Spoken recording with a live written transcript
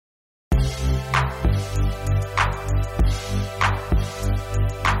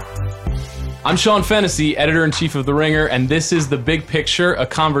I'm Sean Fennessy, editor-in-chief of The Ringer, and this is The Big Picture, a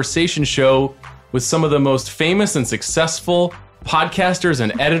conversation show with some of the most famous and successful podcasters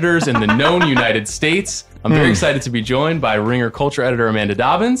and editors in the known United States. I'm very excited to be joined by Ringer culture editor Amanda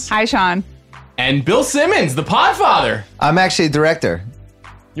Dobbins. Hi, Sean. And Bill Simmons, the Podfather. I'm actually a director.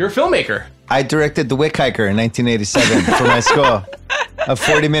 You're a filmmaker. I directed The Hitchhiker in 1987 for my school. A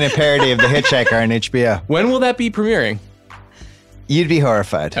 40-minute parody of The Hitchhiker on HBO. When will that be premiering? You'd be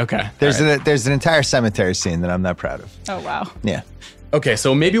horrified. Okay. There's an entire cemetery scene that I'm not proud of. Oh, wow. Yeah. Okay,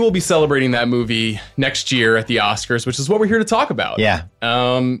 so maybe we'll be celebrating that movie next year at the Oscars, which is what we're here to talk about. Yeah.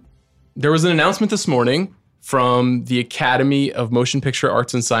 There was an announcement this morning from the Academy of Motion Picture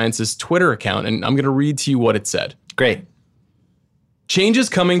Arts and Sciences Twitter account, and I'm going to read to you what it said. Great. Changes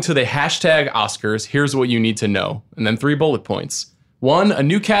coming to the hashtag Oscars. Here's what you need to know. And then 3 bullet points. 1, a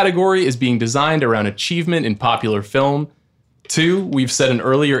new category is being designed around achievement in popular film. 2, we've set an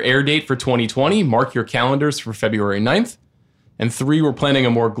earlier air date for 2020. Mark your calendars for February 9th. And 3, we're planning a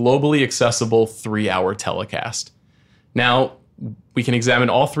more globally accessible 3-hour telecast. Now, we can examine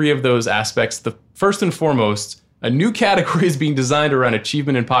all 3 of those aspects. The first and foremost, a new category is being designed around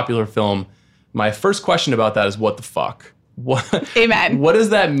achievement in popular film. My first question about that is, what the fuck? Amen. What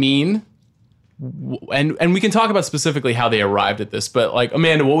does that mean? And we can talk about specifically how they arrived at this, but like,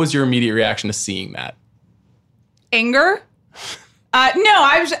 Amanda, what was your immediate reaction to seeing that? Anger? No,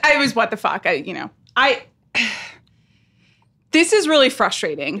 I was what the fuck? This is really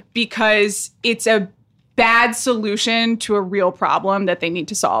frustrating because it's a bad solution to a real problem that they need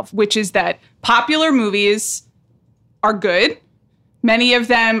to solve, which is that popular movies are good. Many of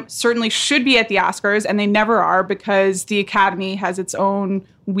them certainly should be at the Oscars, and they never are because the Academy has its own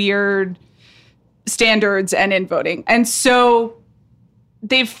weird standards and in voting. And so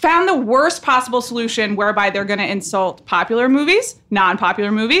they've found the worst possible solution whereby they're going to insult popular movies,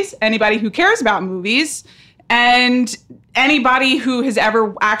 non-popular movies, anybody who cares about movies, and anybody who has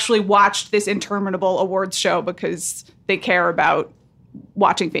ever actually watched this interminable awards show because they care about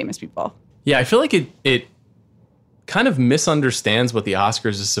watching famous people. Yeah, I feel like it kind of misunderstands what the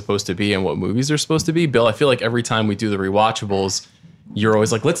Oscars is supposed to be and what movies are supposed to be. Bill, I feel like every time we do the rewatchables, you're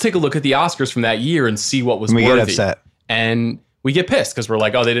always like, let's take a look at the Oscars from that year and see what was worthy. We get upset. And we get pissed because we're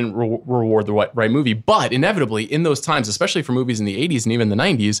like, oh, they didn't reward the right movie. But inevitably, in those times, especially for movies in the 80s and even the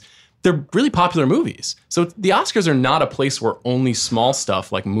 90s, they're really popular movies. So the Oscars are not a place where only small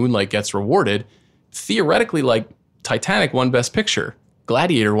stuff like Moonlight gets rewarded. Theoretically, like Titanic won Best Picture,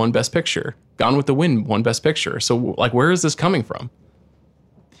 Gladiator won Best Picture, Gone with the Wind won Best Picture. So like, where is this coming from?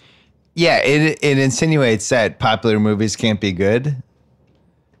 Yeah, it insinuates that popular movies can't be good.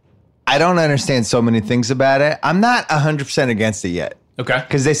 I don't understand so many things about it. I'm not 100% against it yet. Okay.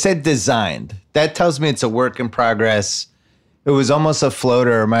 Because they said designed. That tells me it's a work in progress. It was almost a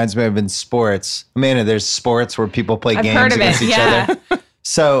floater. It reminds me of in sports. Amanda, there's sports where people play games against each other.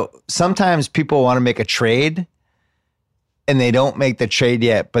 So sometimes people want to make a trade and they don't make the trade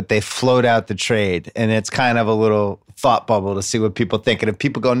yet, but they float out the trade. And it's kind of a little thought bubble to see what people think. And if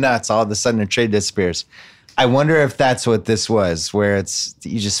people go nuts, all of a sudden the trade disappears. I wonder if that's what this was, where it's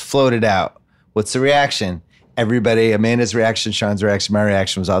you just float it out. What's the reaction? Everybody, Amanda's reaction, Sean's reaction, my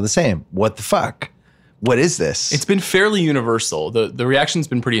reaction was all the same. What the fuck? What is this? It's been fairly universal. The reaction's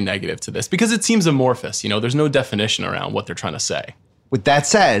been pretty negative to this because it seems amorphous. You know, there's no definition around what they're trying to say. With that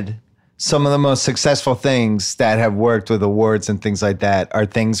said, some of the most successful things that have worked with awards and things like that are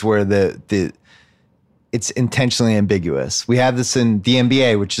things where it's intentionally ambiguous. We have this in the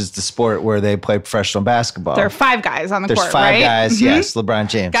NBA, which is the sport where they play professional basketball. There are 5 guys on the court, right? There's 5 guys, Mm-hmm. yes, LeBron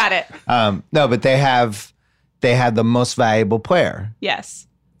James. Got it. No, but they have the most valuable player. Yes.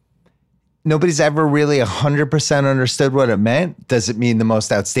 Nobody's ever really 100% understood what it meant. Does it mean the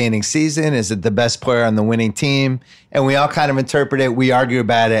most outstanding season? Is it the best player on the winning team? And we all kind of interpret it, we argue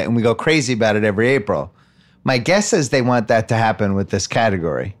about it, and we go crazy about it every April. My guess is they want that to happen with this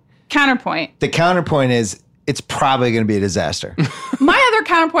category. Counterpoint. The counterpoint is it's probably going to be a disaster. My other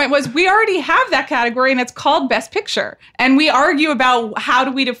counterpoint was we already have that category and it's called Best Picture. And we argue about how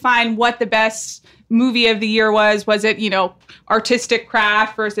do we define what the best movie of the year was. Was it, artistic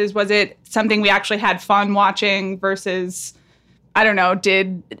craft versus was it something we actually had fun watching versus, I don't know,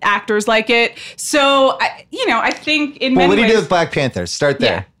 did actors like it? So, I think in many ways... What do you do with Black Panther? Start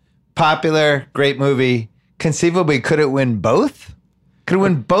there. Yeah. Popular, great movie. Conceivably, could it win both? Could it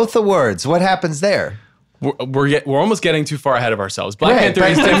win both awards? What happens there? We're almost getting too far ahead of ourselves. Black Right, Panther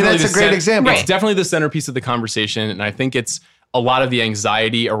is definitely that's a great example. It's definitely the centerpiece of the conversation, and I think it's a lot of the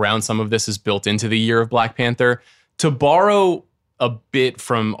anxiety around some of this is built into the year of Black Panther. To borrow a bit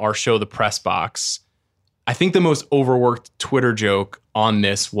from our show, The Press Box, I think the most overworked Twitter joke on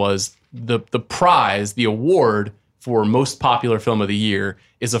this was the prize, the award for most popular film of the year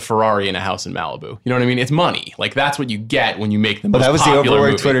is a Ferrari and a house in Malibu. You know what I mean? It's money. Like that's what you get when you make the most popular movie. That was the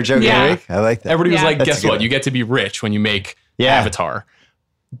overworked Twitter joke of the week. I like that. Everybody was like, guess what? You get to be rich when you make Avatar.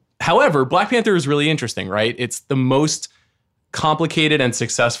 However, Black Panther is really interesting, right? It's the most complicated and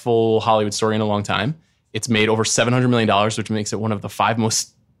successful Hollywood story in a long time. It's made over $700 million, which makes it one of the 5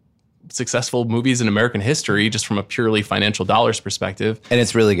 most successful movies in American history, just from a purely financial dollars perspective. And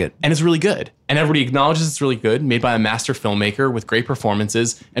it's really good. And everybody acknowledges it's really good, made by a master filmmaker with great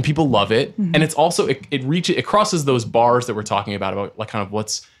performances, and people love it. Mm-hmm. And it's also, it crosses those bars that we're talking about like kind of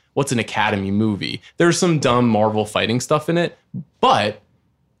what's an Academy movie. There's some dumb Marvel fighting stuff in it, but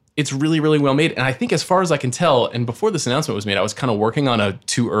it's really, really well made. And I think as far as I can tell, and before this announcement was made, I was kind of working on a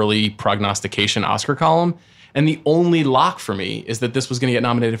too early prognostication Oscar column. And the only lock for me is that this was going to get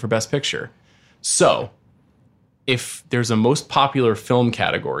nominated for Best Picture. So if there's a most popular film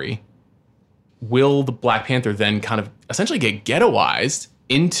category, will the Black Panther then kind of essentially get ghettoized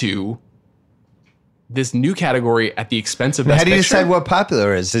into this new category at the expense of Best Picture? How do you decide what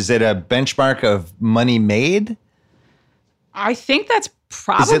popular is? Is it a benchmark of money made? I think that's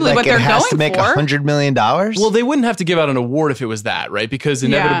probably what they're going for. It has to make $100 million? Well, they wouldn't have to give out an award if it was that, right? Because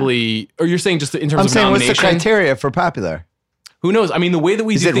inevitably, or you're saying just in terms of nomination? What's the criteria for popular? Who knows? I mean, the way that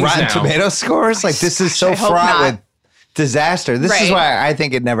we do things now. Is it Rotten Tomato scores? Like, this is so fraught with disaster. This is why I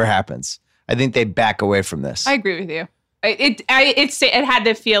think it never happens. I think they back away from this. I agree with you. It had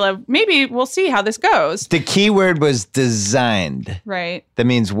the feel of maybe we'll see how this goes. The key word was designed. Right. That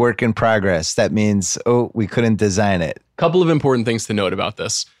means work in progress. That means, we couldn't design it. Couple of important things to note about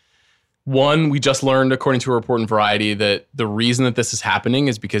this. One, we just learned, according to a report in Variety, that the reason that this is happening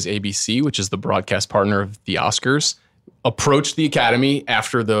is because ABC, which is the broadcast partner of the Oscars, approached the Academy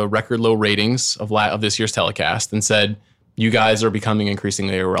after the record low ratings of this year's telecast and said, you guys are becoming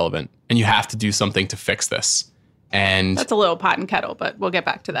increasingly irrelevant and you have to do something to fix this. And that's a little pot and kettle, but we'll get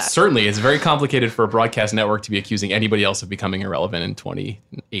back to that. Certainly. It's very complicated for a broadcast network to be accusing anybody else of becoming irrelevant in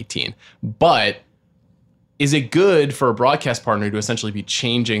 2018. But is it good for a broadcast partner to essentially be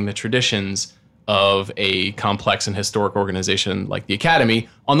changing the traditions of a complex and historic organization like the Academy?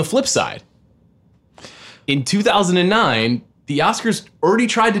 On the flip side, in 2009, the Oscars already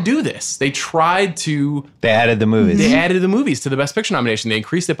tried to do this. They added the movies. They added the movies to the Best Picture nomination. They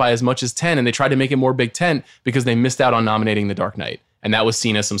increased it by as much as 10, and they tried to make it more Big Tent because they missed out on nominating The Dark Knight. And that was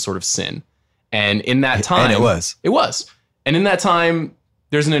seen as some sort of sin. And in that time... And it was. It was. And in that time,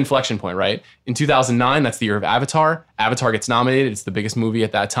 there's an inflection point, right? In 2009, that's the year of Avatar. Avatar gets nominated. It's the biggest movie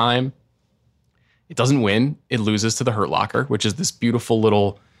at that time. It doesn't win. It loses to The Hurt Locker, which is this beautiful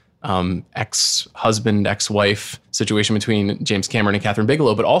little ex-husband, ex-wife situation between James Cameron and Catherine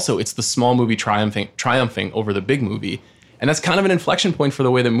Bigelow. But also, it's the small movie triumphing over the big movie. And that's kind of an inflection point for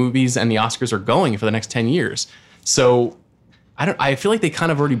the way that movies and the Oscars are going for the next 10 years. So I feel like they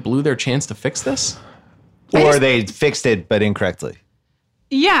kind of already blew their chance to fix this. Or they fixed it, but incorrectly.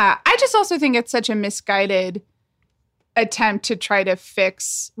 Yeah, I just also think it's such a misguided attempt to try to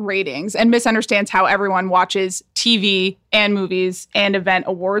fix ratings and misunderstands how everyone watches TV and movies and event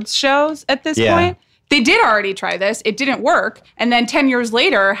awards shows at this point. They did already try this. It didn't work. And then 10 years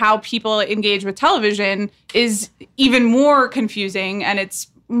later, how people engage with television is even more confusing, and it's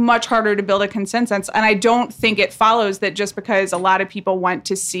much harder to build a consensus. And I don't think it follows that just because a lot of people went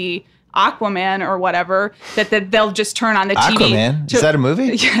to see Aquaman or whatever, that they'll just turn on the TV. Aquaman? Is that a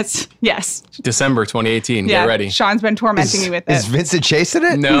movie? Yes. December 2018. Get ready. Sean's been tormenting me with it. Is Vincent Chase in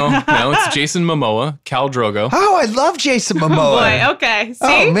it? No, it's Jason Momoa, Khal Drogo. Oh, I love Jason Momoa. Boy, okay. See?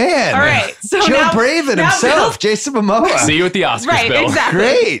 Oh, man. All right. So Joe Braven himself, Jason Momoa. See you at the Oscars, right, Bill. Exactly.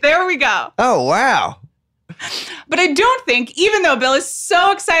 Great. There we go. Oh, wow. But I don't think, even though Bill is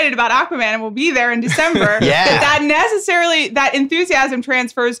so excited about Aquaman and will be there in December, that enthusiasm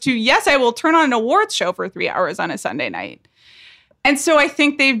transfers to, yes, I will turn on an awards show for 3 hours on a Sunday night. And so I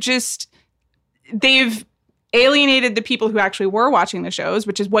think they've alienated the people who actually were watching the shows,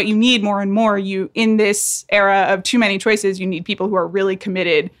 which is what you need more and more. In this era of too many choices, you need people who are really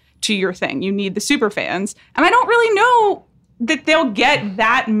committed to your thing. You need the super fans. And I don't really know that they'll get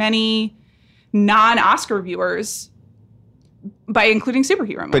that many non-Oscar viewers by including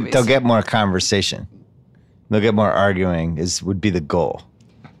superhero movies. But they'll get more conversation. They'll get more arguing would be the goal.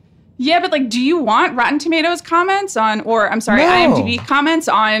 Yeah, but do you want Rotten Tomatoes comments IMDb comments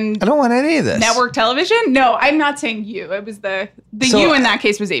on... I don't want any of this. Network television? No, I'm not saying you. It was the you in that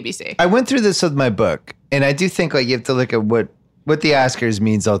case was ABC. I went through this with my book, and I do think you have to look at what the Oscars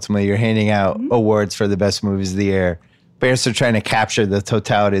means ultimately. You're handing out awards for the best movies of the year. But you're also trying to capture the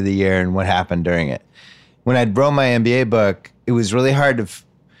totality of the year and what happened during it. When I wrote my MBA book, it was really hard it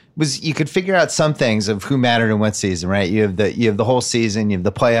was you could figure out some things of who mattered in what season, right? You have the whole season, you have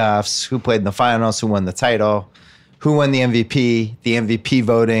the playoffs, who played in the finals, who won the title, who won the MVP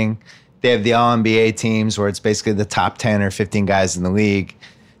voting. They have the All-NBA teams where it's basically the top 10 or 15 guys in the league.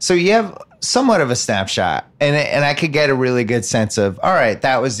 So you have somewhat of a snapshot. And I could get a really good sense of, all right,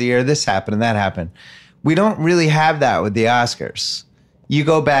 that was the year this happened and that happened. We don't really have that with the Oscars. You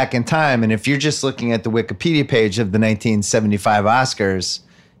go back in time, and if you're just looking at the Wikipedia page of the 1975 Oscars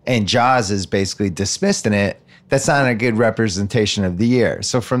and Jaws is basically dismissed in it, that's not a good representation of the year.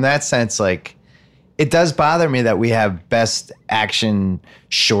 So from that sense, like, it does bother me that we have best action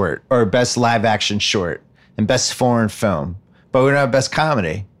short or best live action short and best foreign film, but we don't have best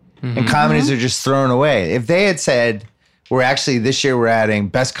comedy. And comedies are just thrown away. If they had said, this year we're adding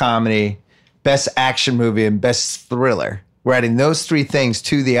best comedy, best action movie, and best thriller, we're adding those three things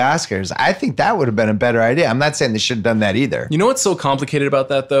to the Oscars, I think that would have been a better idea. I'm not saying they should have done that either. You know what's so complicated about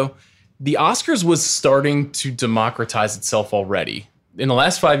that, though? The Oscars was starting to democratize itself already. In the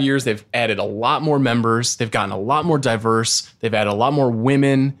last 5 years, they've added a lot more members. They've gotten a lot more diverse. They've added a lot more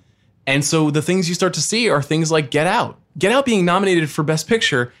women. And so the things you start to see are things like Get Out. Get Out being nominated for Best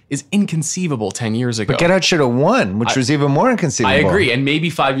Picture is inconceivable 10 years ago. But Get Out should have won, which was even more inconceivable. I agree. And maybe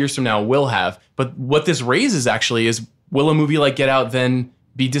 5 years from now will have. But what this raises actually is, will a movie like Get Out then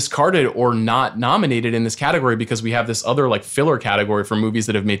be discarded or not nominated in this category because we have this other like filler category for movies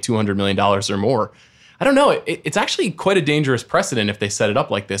that have made $200 million or more? I don't know. It's actually quite a dangerous precedent if they set it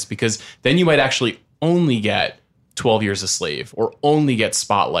up like this, because then you might actually only get 12 Years a Slave or only get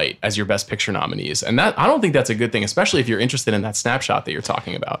Spotlight as your Best Picture nominees. And that, I don't think that's a good thing, especially if you're interested in that snapshot that you're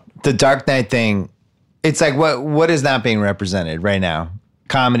talking about. The Dark Knight thing, it's like what is not being represented right now?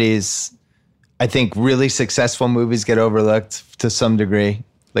 Comedies, I think really successful movies get overlooked to some degree.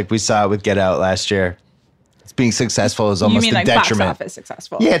 Like we saw with Get Out last year. Being successful is almost a detriment. Box office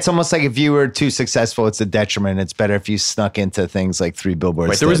successful? Yeah, it's almost like if you were too successful, it's a detriment. It's better if you snuck into things like Three Billboards.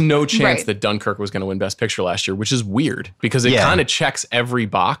 Right, there was no chance that Dunkirk was going to win Best Picture last year, which is weird because it kind of checks every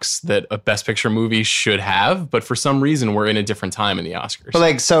box that a Best Picture movie should have. But for some reason, we're in a different time in the Oscars. But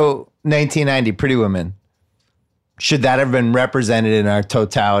like, so 1990, Pretty Woman, should that have been represented in our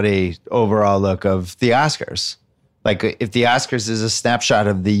totality overall look of the Oscars? Like, if the Oscars is a snapshot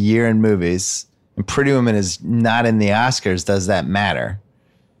of the year in movies, and Pretty Woman is not in the Oscars, does that matter?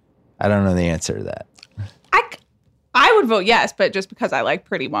 I don't know the answer to that. I would vote yes, but just because I like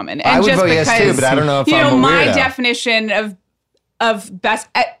Pretty Woman. And I would just vote because, yes too, but I don't know if I'm a my weirdo. definition of best,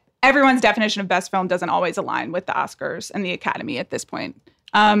 everyone's definition of best film doesn't always align with the Oscars and the Academy at this point.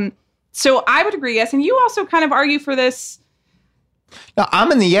 So I would agree yes, and you also kind of argue for this. No, I'm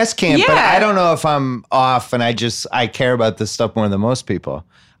in the yes camp, but I don't know if I'm off, and I care about this stuff more than most people.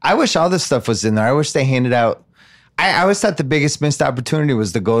 I wish all this stuff was in there. I wish they handed out. I always thought the biggest missed opportunity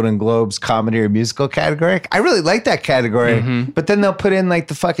was the Golden Globes comedy or musical category. I really like that category, but then they'll put in like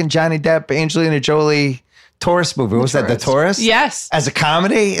the fucking Johnny Depp, Angelina Jolie tourist movie. Was that The Tourist? Yes. As a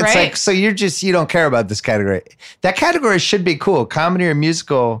comedy? It's like, so you don't care about this category. That category should be cool. Comedy or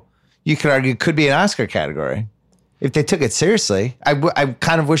musical, you could argue, could be an Oscar category. If they took it seriously, I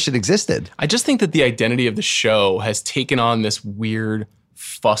kind of wish it existed. I just think that the identity of the show has taken on this weird,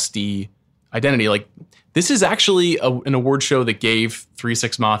 fusty identity. Like, this is actually an award show that gave 3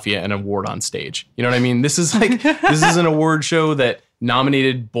 6 Mafia an award on stage. You know what I mean? This is an award show that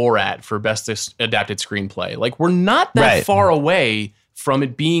nominated Borat for Best Adapted Screenplay. Like, we're not that far away from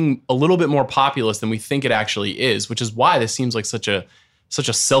it being a little bit more populous than we think it actually is, which is why this seems like such a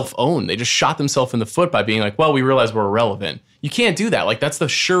self-own. They just shot themselves in the foot by being like, well, we realize we're irrelevant. You can't do that. Like, that's the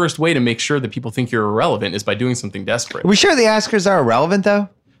surest way to make sure that people think you're irrelevant is by doing something desperate. Are we sure the Oscars are irrelevant, though?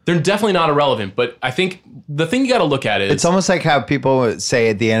 They're definitely not irrelevant, but I think the thing you got to look at is... It's almost like how people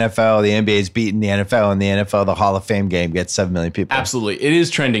say at the NFL, the NBA is beating the NFL, and the NFL, the Hall of Fame game, gets 7 million people. Absolutely. It is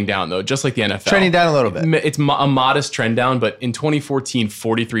trending down, though, just like the NFL. Trending down a little bit. It's a modest trend down, but in 2014,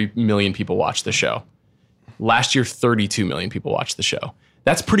 43 million people watched the show. Last year, 32 million people watched the show.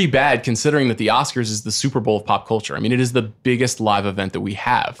 That's pretty bad considering that the Oscars is the Super Bowl of pop culture. I mean, it is the biggest live event that we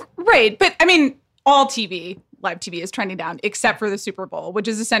have. Right. But I mean, all live TV is trending down except for the Super Bowl, which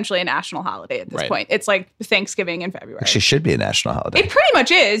is essentially a national holiday at this point. It's like Thanksgiving in February. Actually, should be a national holiday. It pretty much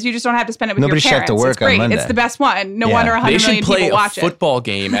is. You just don't have to spend it with Nobody your parents. Nobody should have to work on Monday. It's the best one. No wonder 100 million people watch it. They should play a football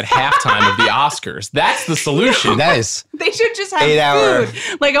game at halftime of the Oscars. That's the solution. Nice. They should just have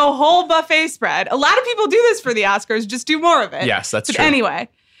food, like a whole buffet spread. A lot of people do this for the Oscars. Just do more of it. Yes, that's true. Anyway.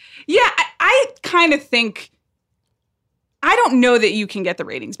 Yeah, I kind of think I don't know that you can get the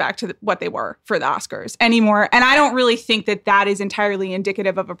ratings back to what they were for the Oscars anymore. And I don't really think that that is entirely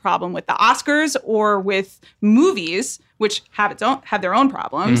indicative of a problem with the Oscars or with movies, which have their own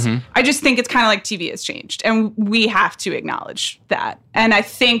problems. Mm-hmm. I just think it's kind of like TV has changed, and we have to acknowledge that. And I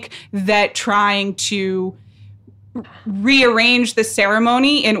think that trying to rearrange the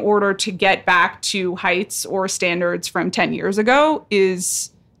ceremony in order to get back to heights or standards from 10 years ago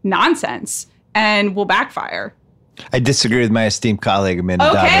is nonsense and will backfire. I disagree with my esteemed colleague, Amanda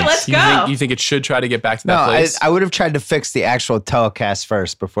Dobbins. Okay, let's go. You think it should try to get back to that place? I would have tried to fix the actual telecast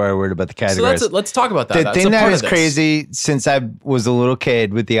first before I worried about the categories. So let's talk about that. The thing that was crazy since I was a little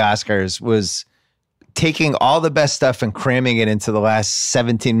kid with the Oscars was taking all the best stuff and cramming it into the last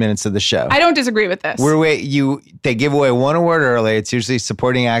 17 minutes of the show. I don't disagree with this. They give away one award early. It's usually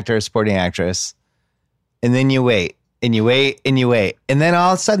supporting actor or supporting actress. And then you wait. And you wait and you wait. And then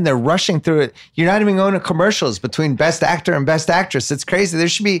all of a sudden they're rushing through it. You're not even going to commercials between best actor and best actress. It's crazy. There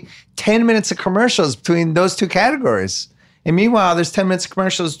should be 10 minutes of commercials between those two categories. And meanwhile, there's 10 minutes of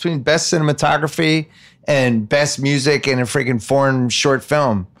commercials between best cinematography and best music in a freaking foreign short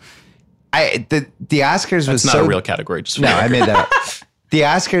film. The Oscars was not a real category. I made that up. The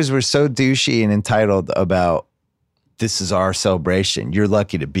Oscars were so douchey and entitled about this is our celebration. You're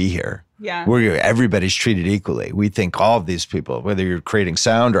lucky to be here. Yeah. Everybody's treated equally. We think all of these people, whether you're creating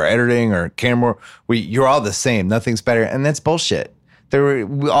sound or editing or camera, you're all the same. Nothing's better. And that's bullshit.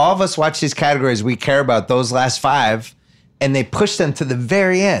 All of us watch these categories. We care about those last 5, and they push them to the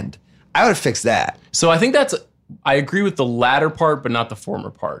very end. I would have fixed that. So I think I agree with the latter part, but not the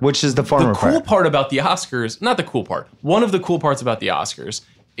former part. Which is the former part? The cool part about the Oscars, not the cool part. One of the cool parts about the Oscars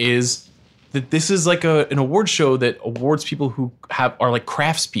is that this is like an award show that awards people who are like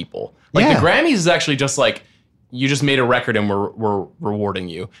craftspeople. Like the Grammys is actually just like, you just made a record and we're rewarding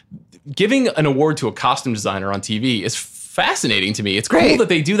you. Giving an award to a costume designer on TV is fascinating to me. It's cool that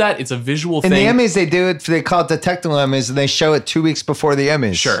they do that. It's a visual thing. In the Emmys, they do it. They call it the technical Emmys, and they show it 2 weeks before the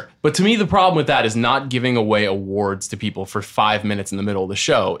Emmys. Sure. But to me, the problem with that is not giving away awards to people for 5 minutes in the middle of the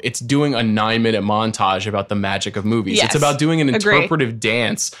show. It's doing a 9-minute montage about the magic of movies. Yes. It's about doing an interpretive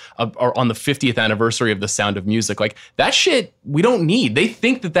dance on the 50th anniversary of The Sound of Music. Like, that shit we don't need. They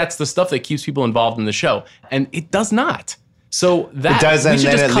think that that's the stuff that keeps people involved in the show, and it does not. So that it does, and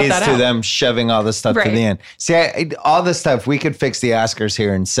then it leads to out. them shoving all this stuff to the end. See, all this stuff, we could fix the Oscars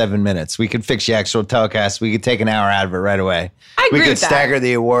here in 7 minutes. We could fix the actual telecast. We could take an hour out of it right away. I agree with that. We could stagger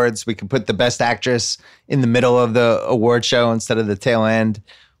the awards. We could put the best actress in the middle of the award show instead of the tail end,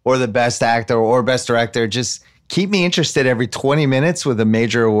 or the best actor or best director. Just keep me interested every 20 minutes with a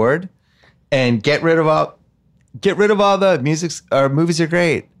major award, and get rid of all the movies are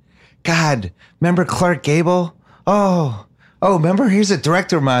great. God, remember Clark Gable? Oh, remember? Here's a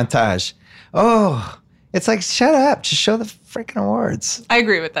director montage. Oh, it's like, shut up. Just show the freaking awards. I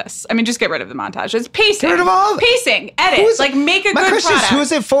agree with this. I mean, just get rid of the montage. It's pacing. Get rid of all pacing. Edit. Make a good product. My question is, who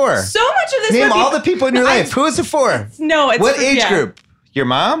is it for? So much of this. Name all the people in your life. Who is it for? No, it's what age group? Your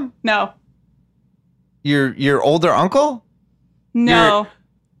mom? No. Your older uncle? No.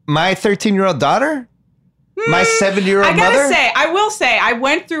 My 13-year-old daughter? My 7-year-old mother? I will say, I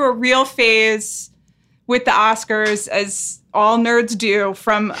went through a real phase with the Oscars, as all nerds do,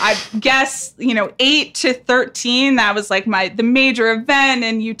 from, I guess, 8 to 13. That was like the major event,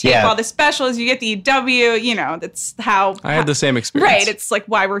 and you take all the specials, you get the EW, that's how I had the same experience. Right. It's like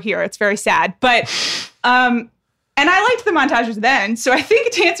why we're here. It's very sad. But and I liked the montages then. So I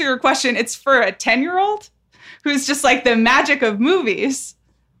think, to answer your question, it's for a 10-year-old who's just like the magic of movies.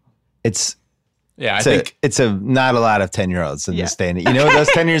 I think it's not a lot of 10-year-olds in this day and age. Those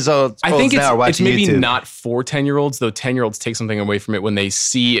 10-year-olds I think now are watching it's maybe YouTube. Not for 10-year-olds, though 10-year-olds take something away from it when they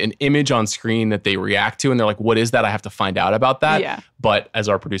see an image on screen that they react to, and they're like, what is that? I have to find out about that. Yeah. But as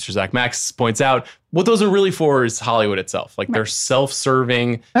our producer, Zach Max, points out, what those are really for is Hollywood itself. Like, they're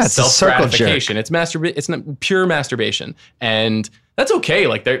self-serving, self-gratification. It's not pure masturbation. And that's okay.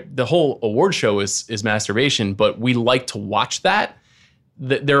 Like, the whole award show is masturbation, but we like to watch that.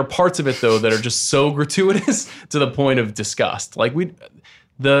 There are parts of it, though, that are just so gratuitous to the point of disgust. Like,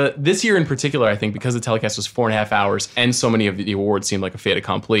 this year in particular, I think, because the telecast was 4.5 hours and so many of the awards seemed like a fait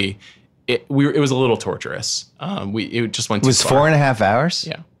accompli, it was a little torturous. It just went too far. It was 4.5 hours?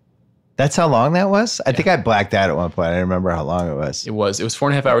 Yeah. That's how long that was? I think I blacked out at one point. I don't remember how long it was. It was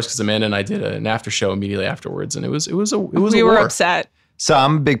 4.5 hours because Amanda and I did an after show immediately afterwards, and we were upset. So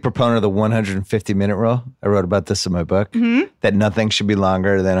I'm a big proponent of the 150-minute rule. I wrote about this in my book, that nothing should be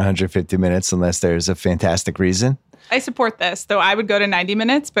longer than 150 minutes unless there's a fantastic reason. I support this, though I would go to 90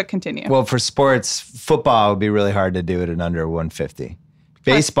 minutes, but continue. Well, for sports, football would be really hard to do it in under 150.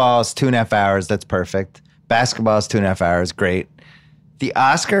 Baseball is 2.5 hours. That's perfect. Basketball is 2.5 hours. Great. The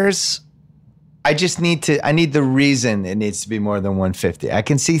Oscars, I need the reason it needs to be more than 150. I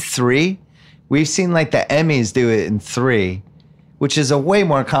can see 3. We've seen like the Emmys do it in 3, which is a way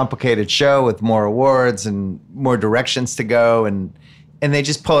more complicated show with more awards and more directions to go. And they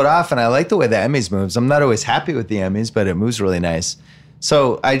just pull it off. And I like the way the Emmys moves. I'm not always happy with the Emmys, but it moves really nice.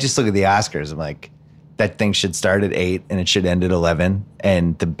 So I just look at the Oscars. I'm like, that thing should start at 8 and it should end at 11.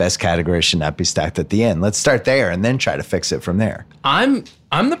 And the best category should not be stacked at the end. Let's start there and then try to fix it from there. I'm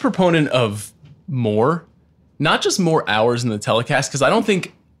the proponent of more, not just more hours in the telecast, because I don't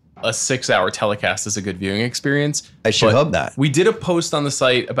think a 6-hour telecast is a good viewing experience. I should hope not. We did a post on the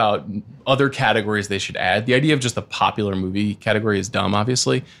site about other categories they should add. The idea of just a popular movie category is dumb,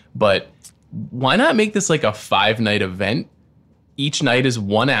 obviously, but why not make this like a 5-night event? Each night is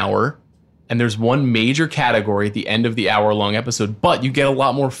 1 hour, and there's one major category at the end of the hour-long episode, but you get a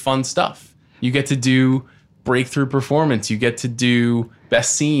lot more fun stuff. You get to do breakthrough performance. You get to do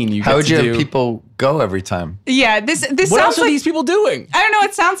best scene. How would you have people go every time? Yeah, this what sounds else are like these people doing? I don't know.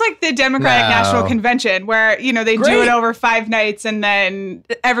 It sounds like the Democratic National Convention, where they do it over 5 nights, and then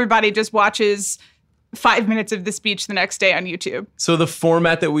everybody just watches 5 minutes of the speech the next day on YouTube. So the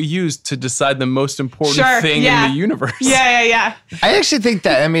format that we use to decide the most important thing in the universe. Yeah. I actually think the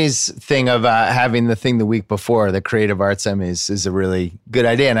Emmys thing of having the thing the week before, the Creative Arts Emmys, is a really good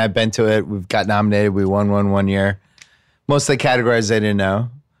idea. And I've been to it. We've got nominated. We won one year. Most of the categories I didn't know.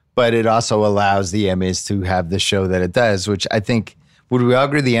 But it also allows the Emmys to have the show that it does, which I think, would we all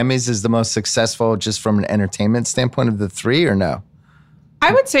agree the Emmys is the most successful just from an entertainment standpoint of the 3 or no?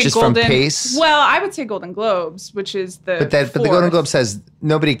 I would say just Golden. From pace? Well, I would say Golden Globes, which is the. But the Golden Globe says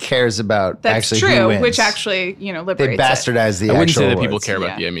nobody cares about That's actually true, who wins. which actually liberates. They bastardize the I wouldn't actual say that awards. people care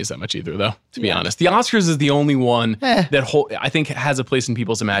about the Emmys that much either, though, to be honest. The Oscars is the only one that I think has a place in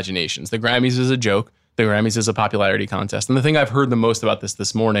people's imaginations. The Grammys is a joke. The Grammys is a popularity contest. And the thing I've heard the most about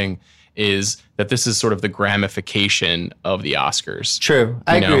this morning is that this is sort of the gramification of the Oscars. True.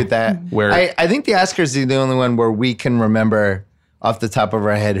 I agree with that. Where I think the Oscars is the only one where we can remember off the top of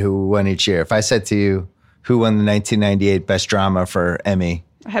our head who won each year. If I said to you, who won the 1998 Best Drama for Emmy?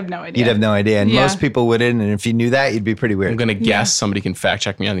 I have no idea. You'd have no idea. And most people wouldn't. And if you knew that, you'd be pretty weird. I'm going to guess, somebody can fact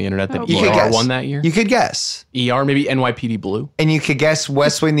check me on the internet, that You could ER guess. won that year. You could guess. ER, maybe NYPD Blue. And you could guess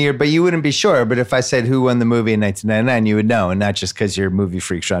West Wing the year, but you wouldn't be sure. But if I said who won the movie in 1999, you would know. And not just because you're a movie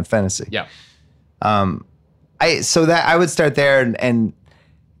freak, Sean Fennessy. Yeah. So that I would start there, and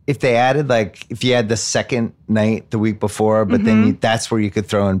if they added, like, if you had the second night the week before, but then that's where you could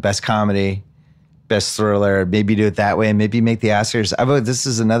throw in best comedy, best thriller, maybe do it that way, and maybe make the Oscars. This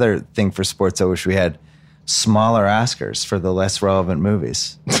is another thing for sports I wish we had. Smaller Oscars for the less relevant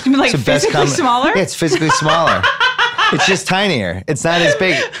movies. You mean like physically smaller? Yeah, it's physically smaller. It's just tinier. It's not as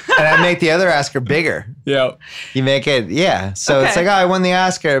big. And I make the other Oscar bigger. Yeah. You make it, So it's like, I won the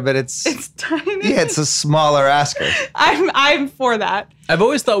Oscar, but it's tiny. Yeah, it's a smaller Oscar. I'm for that. I've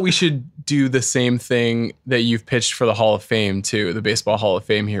always thought we should do the same thing that you've pitched for the Hall of Fame too, the Baseball Hall of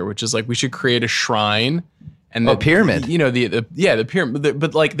Fame here, which is like we should create a shrine and a pyramid. The pyramid,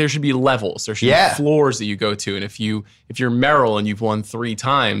 but like there should be levels. There should be floors that you go to, and if you're Merrill and you've won 3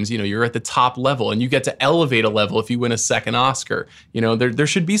 times, you're at the top level, and you get to elevate a level if you win a second Oscar. There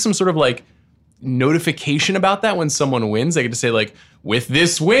should be some sort of like notification about that when someone wins. They get to say like, with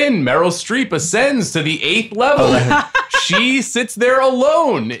this win, Meryl Streep ascends to the 8th level. She sits there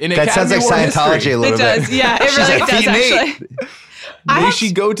alone in That sounds like Scientology history. a little bit. It does, yeah. It really does, actually. May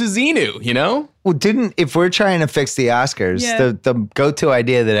she go to Xenu, Well, if we're trying to fix the Oscars, the go-to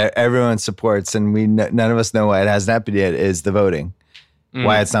idea that everyone supports, and none of us know why it hasn't happened yet, is the voting.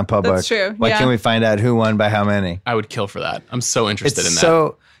 Why it's not public. That's true. Why can't we find out who won by how many? I would kill for that. I'm so interested in that.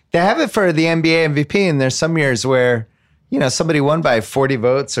 So they have it for the NBA MVP, and there's some years where, somebody won by 40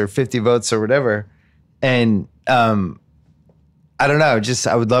 votes or 50 votes or whatever. And I don't know.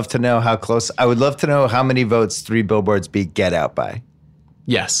 I would love to know how close. I would love to know how many votes 3 Billboards beat Get Out by.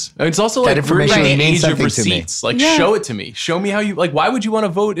 Yes. It's also That like information we're in the means age of something to me. receipts. Like, show it to me. Show me how you, like, why would you want to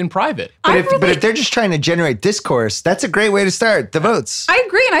vote in private? But if they're just trying to generate discourse, that's a great way to start, the votes. I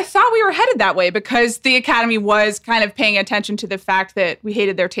agree. And I thought we were headed that way because the Academy was kind of paying attention to the fact that we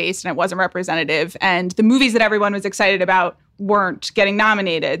hated their taste and it wasn't representative. And the movies that everyone was excited about weren't getting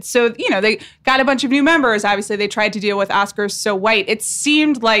nominated. So, they got a bunch of new members. Obviously, they tried to deal with Oscars So White. It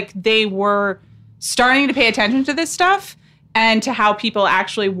seemed like they were starting to pay attention to this stuff and to how people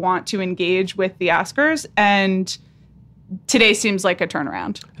actually want to engage with the Oscars. And today seems like a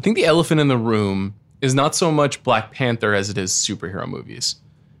turnaround. I think the elephant in the room is not so much Black Panther as it is superhero movies,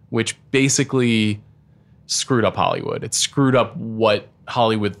 which basically screwed up Hollywood. It screwed up what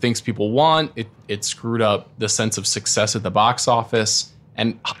Hollywood thinks people want. It screwed up the sense of success at the box office.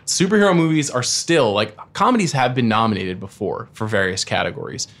 And superhero movies are still, like, comedies have been nominated before for various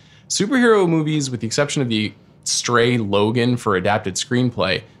categories. Superhero movies, with the exception of the stray Logan for adapted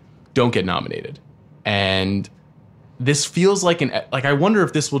screenplay, don't get nominated. And this feels like I wonder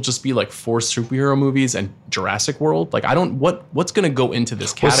if this will just be like 4 superhero movies and Jurassic World. Like, what's going to go into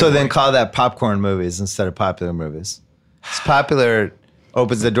this category? Well, so then call that popcorn movies instead of popular movies. It's popular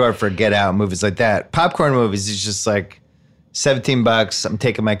opens the door for Get Out, movies like that. Popcorn movies is just like $17. I'm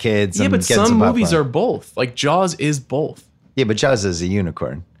taking my kids. Yeah, but some movies are both. Like Jaws is both. Yeah, but Jaws is a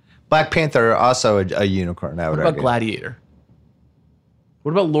unicorn. Black Panther also a unicorn, I would argue. What about Gladiator?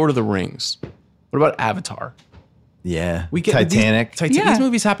 What about Lord of the Rings? What about Avatar? Yeah. We get Titanic. These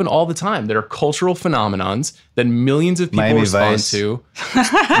movies happen all the time. That are cultural phenomenons that millions of people respond to.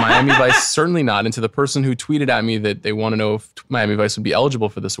 Miami Vice, certainly not. And to the person who tweeted at me that they want to know if Miami Vice would be eligible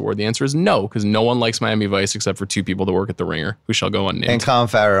for this award, the answer is no, because no one likes Miami Vice except for 2 people that work at The Ringer, who shall go unnamed. And Colin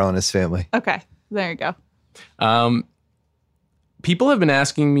Farrell and his family. Okay, there you go. People have been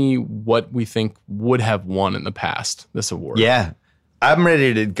asking me what we think would have won in the past, this award. Yeah. I'm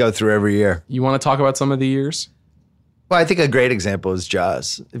ready to go through every year. You want to talk about some of the years? Well, I think a great example is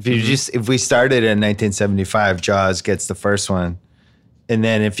Jaws. If we started in 1975, Jaws gets the first one. And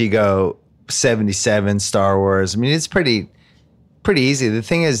then if you go 77, Star Wars, I mean, it's pretty easy. The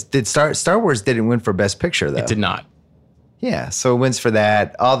thing is, Star Wars didn't win for Best Picture, though. It did not. Yeah, so it wins for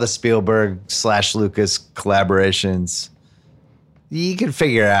that. All the Spielberg/Lucas collaborations. You can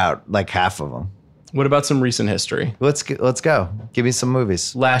figure out like half of them. What about some recent history? Let's go. Give me some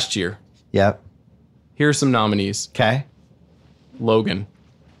movies. Last year. Yep. Here are some nominees. Okay. Logan.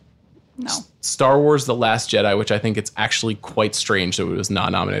 No. Star Wars: The Last Jedi, which I think it's actually quite strange that it was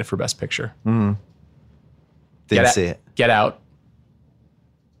not nominated for Best Picture. Mm-hmm. Didn't see it. Get Out.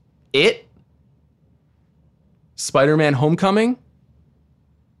 It. Spider-Man: Homecoming.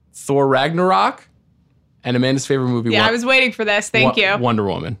 Thor: Ragnarok. And Amanda's favorite movie. Yeah, I was waiting for this. Thank you. Wonder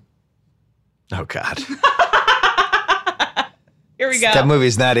Woman. Oh, God. Here we go. That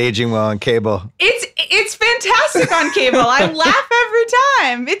movie's not aging well on cable. It's fantastic on cable. I laugh every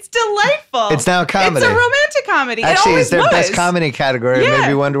time. It's delightful. It's now a comedy. It's a romantic comedy. Actually, it's their was. best comedy category. Yeah.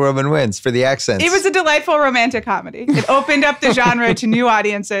 Maybe Wonder Woman wins for the accents. It was a delightful romantic comedy. It opened up the genre to new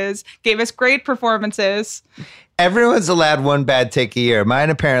audiences, gave us great performances. Everyone's allowed one bad take a year. Mine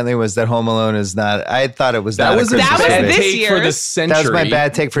apparently was that Home Alone is not. I thought it was not. That was this take year's. for the century. That was my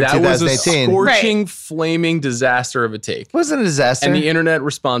bad take for 2018. That was a scorching, flaming disaster of a take. It wasn't a disaster. And the internet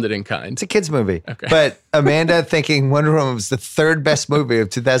responded in kind. It's a kid's movie. Okay. But Amanda thinking Wonder Woman was the 3rd best movie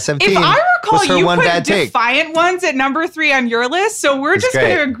of 2017. If I recall, was her you one put bad take. Defiant Ones at number 3 on your list, so we're just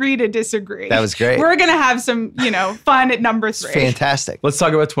going to agree to disagree. That was great. We're going to have some, fun at number 3. Fantastic. Let's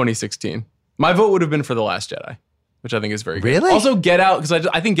talk about 2016. My vote would have been for The Last Jedi, which I think is very good. Really? Also, Get Out, because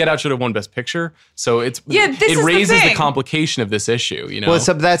I think Get Out should have won Best Picture. So it raises the complication of this issue. Well,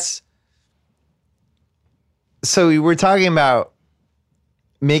 so we're talking about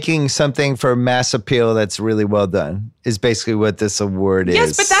making something for mass appeal that's really well done is basically what this award is.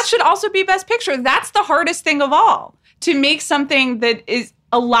 Yes, but that should also be Best Picture. That's the hardest thing of all, to make something that is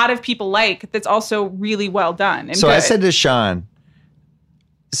a lot of people like that's also really well done. And so good. I said to Sean,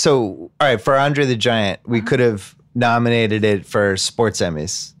 all right, for Andre the Giant, we could have nominated it for Sports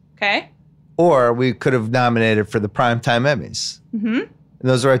Emmys. Okay. Or we could have nominated for the Primetime Emmys. Mm-hmm. And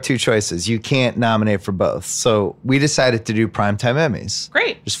those are our 2 choices. You can't nominate for both. So we decided to do Primetime Emmys.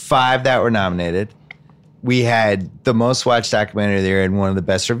 Great. There's 5 that were nominated. We had the most watched documentary of the year and one of the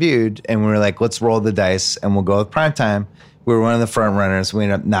best reviewed. And we were like, let's roll the dice and we'll go with Primetime. We were one of the front runners. We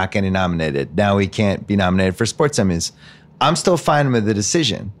ended up not getting nominated. Now we can't be nominated for Sports Emmys. I'm still fine with the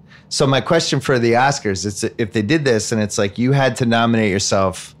decision. So my question for the Oscars is if they did this and it's like you had to nominate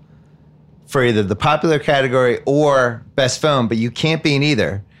yourself for either the popular category or best film, but you can't be in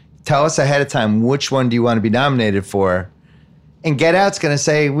either. Tell us ahead of time which one do you want to be nominated for. And Get Out's going to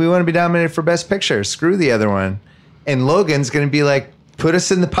say, we want to be nominated for Best Picture. Screw the other one. And Logan's going to be like, put us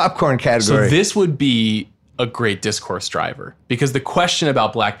in the popcorn category. So this would be a great discourse driver, because the question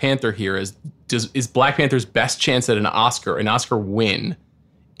about Black Panther here is Black Panther's best chance at an Oscar win,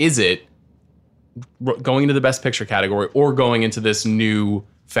 is it going into the Best Picture category or going into this new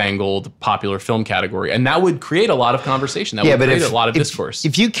fangled popular film category? And that would create a lot of conversation. That would create a lot of discourse.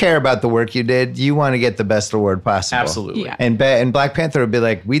 If you care about the work you did, you want to get the best award possible. Absolutely. Yeah. And Black Panther would be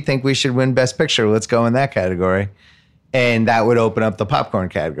like, we think we should win Best Picture. Let's go in that category. And that would open up the popcorn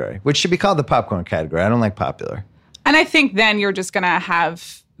category, which should be called the popcorn category. I don't like popular. And I think then you're just going to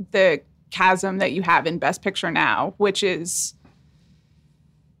have the chasm that you have in Best Picture now, which is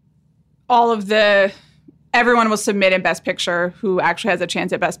all of everyone will submit in Best Picture who actually has a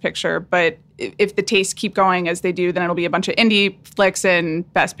chance at Best Picture. But if the tastes keep going as they do, then it'll be a bunch of indie flicks in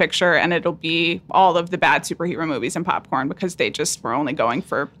Best Picture, and it'll be all of the bad superhero movies and popcorn because they just were only going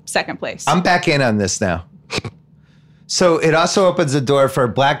for second place. I'm back in on this now. So it also opens the door for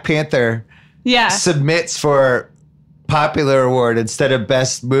Black Panther submits for Popular Award instead of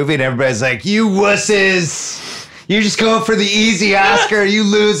Best Movie, and everybody's like, you wusses. You're just going for the easy Oscar, you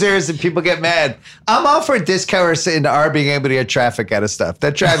losers, and people get mad. I'm all for discourse in our being able to get traffic out of stuff.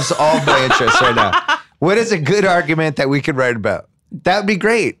 That drives all my interest right now. What is a good argument that we could write about? That would be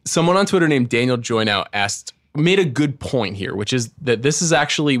great. Someone on Twitter named Daniel Joynow made a good point here, which is that this is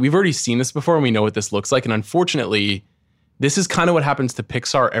actually, we've already seen this before and we know what this looks like. And unfortunately, this is kind of what happens to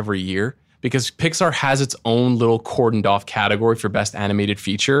Pixar every year. Because Pixar has its own little cordoned off category for Best Animated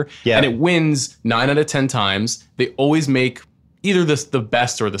Feature. Yeah. And it wins 9 out of 10 times. They always make either the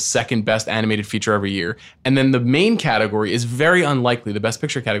best or the second best animated feature every year. And then the main category is very unlikely, the Best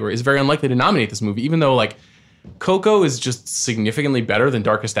Picture category is very unlikely to nominate this movie, even though like Coco is just significantly better than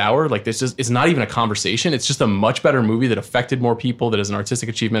Darkest Hour. Like this just, it's not even a conversation. It's just a much better movie that affected more people, that is an artistic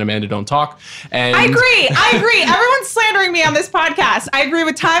achievement. Amanda, don't talk. And I agree. Everyone's slandering me on this podcast. I agree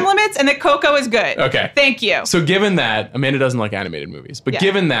with time limits and that Coco is good. Okay. Thank you. So given that, Amanda doesn't like animated movies, but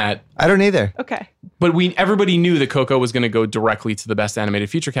given that, I don't either. Okay. But everybody knew that Coco was going to go directly to the Best Animated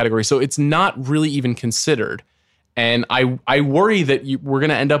Feature category, so it's not really even considered. And I worry that we're going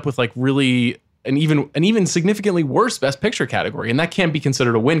to end up with like really an even significantly worse Best Picture category, and that can't be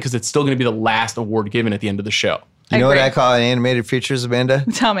considered a win because it's still going to be the last award given at the end of the show. You know what I call animated features, Amanda?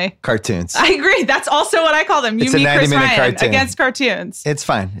 Tell me. Cartoons. I agree. That's also what I call them. It's a 90-minute cartoon against cartoons. It's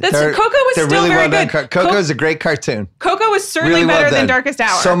fine. Coco was still really very well good. Done. Coco is a great cartoon. Coco was certainly really better than Darkest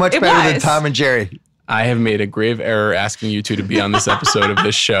Hour. So much better than Tom and Jerry. I have made a grave error asking you two to be on this episode of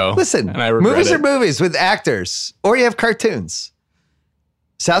this show. Listen, and I regret movies it. are movies with actors, or you have cartoons.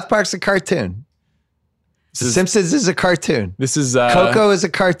 South Park's a cartoon. Simpsons is a cartoon. This is Coco is a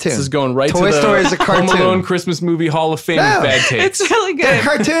cartoon. This is going right Toy to the Story is a cartoon. Home Alone Christmas Movie Hall of Fame of bad takes. It's really good. They're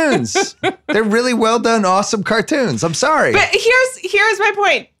cartoons. They're really well done, awesome cartoons. I'm sorry. But here's my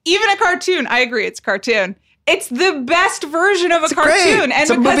point. Even a cartoon, I agree, it's a cartoon. It's the best version of a cartoon. Great.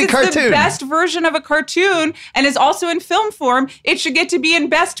 And because it's the best version of a cartoon and is also in film form, it should get to be in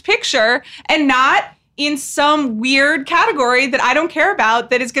Best Picture and not in some weird category that I don't care about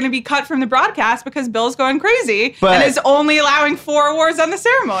that is going to be cut from the broadcast because Bill's going crazy and is only allowing 4 awards on the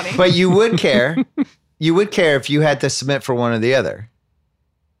ceremony. But you would care. You would care if you had to submit for one or the other.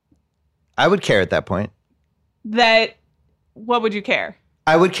 I would care at that point. What would you care?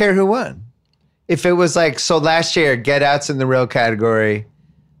 I would care who won. If it was like, so last year, Get Out's in the real category,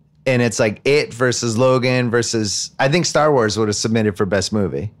 and it's like It versus Logan versus, I think Star Wars would have submitted for Best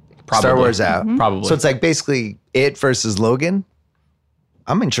Movie. Probably. Star Wars out. Mm-hmm. Probably. So it's like basically It versus Logan.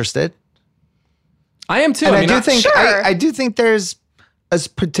 I'm interested. I am too. And I do think there's a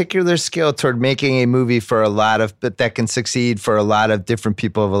particular skill toward making a movie for that can succeed for a lot of different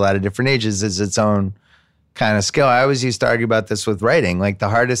people of a lot of different ages is its own kind of skill. I always used to argue about this with writing. Like the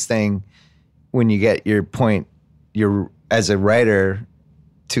hardest thing when you get your point, as a writer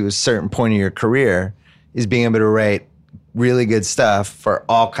to a certain point of your career is being able to write really good stuff for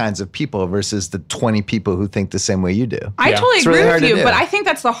all kinds of people versus the 20 people who think the same way you do. I totally agree with you, but I think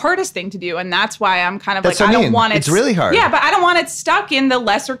that's the hardest thing to do. And that's why I'm kind of I don't want it. It's really hard. Yeah, but I don't want it stuck in the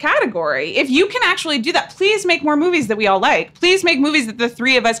lesser category. If you can actually do that, please make more movies that we all like. Please make movies that the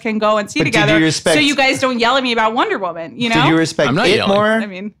 3 of us can go and see together so you guys don't yell at me about Wonder Woman, you know? Did you respect It more? I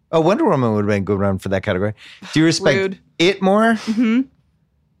mean, Wonder Woman would have been a good run for that category. Do you respect It more? Mm-hmm.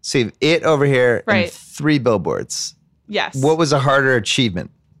 See, It over here and 3 billboards. Yes. What was a harder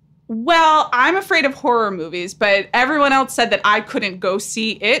achievement? Well, I'm afraid of horror movies, but everyone else said that I couldn't go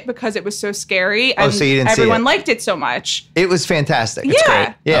see it because it was so scary. And so you didn't see it. Everyone liked it so much. It was fantastic. Yeah. It's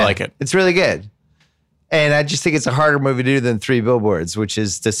great. Yeah. I like it. It's really good. And I just think it's a harder movie to do than 3 Billboards, which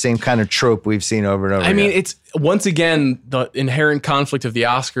is the same kind of trope we've seen over and over again. I mean, it's once again, the inherent conflict of the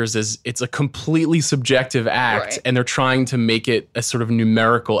Oscars is it's a completely subjective act and they're trying to make it a sort of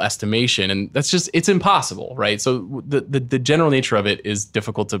numerical estimation. And that's just, it's impossible, right? So the general nature of it is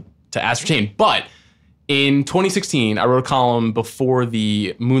difficult to ascertain. But in 2016, I wrote a column before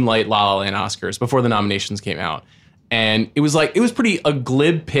the Moonlight La La Land Oscars, before the nominations came out. And it was pretty a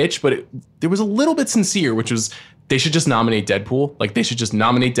glib pitch, but there was a little bit sincere, which was they should just nominate Deadpool. Like they should just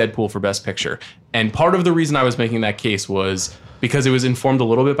nominate Deadpool for Best Picture. And part of the reason I was making that case was because it was informed a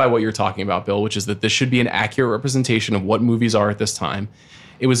little bit by what you're talking about, Bill, which is that this should be an accurate representation of what movies are at this time.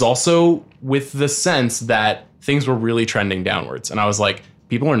 It was also with the sense that things were really trending downwards. And I was like,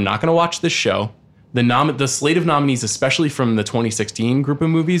 people are not going to watch this show. The slate of nominees, especially from the 2016 group of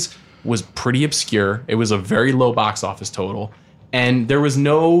movies, was pretty obscure. It was a very low box office total. And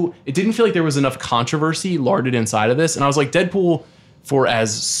it didn't feel like there was enough controversy larded inside of this. And I was like, Deadpool, for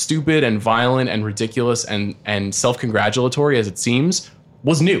as stupid and violent and ridiculous and self-congratulatory as it seems,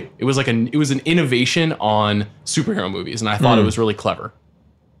 was new. It was an innovation on superhero movies. And I thought it was really clever.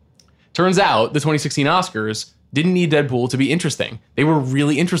 Turns out the 2016 Oscars didn't need Deadpool to be interesting. They were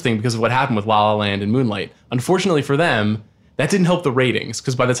really interesting because of what happened with La La Land and Moonlight. Unfortunately for them, that didn't help the ratings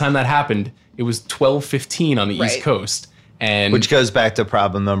because by the time that happened, it was 12-15 on the East Coast. Which goes back to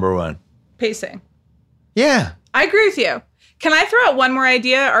problem number 1. Pacing. Yeah. I agree with you. Can I throw out one more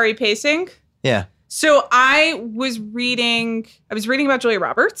idea, Ari, pacing? Yeah. So I was reading about Julia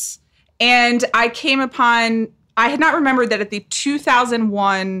Roberts, and I had not remembered that at the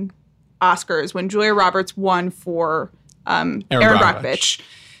 2001 Oscars, when Julia Roberts won for Erin Brockovich,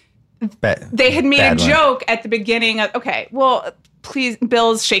 they had made a joke at the beginning of, please,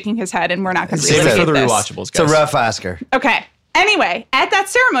 Bill's shaking his head and we're not going to save it for the this. rewatchables, guys. It's a rough Oscar. Okay. Anyway, at that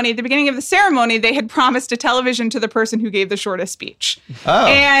ceremony, at the beginning of the ceremony, they had promised a television to the person who gave the shortest speech. Oh.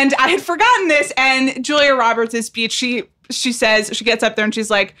 And I had forgotten this, and Julia Roberts' speech, she says, she gets up there and she's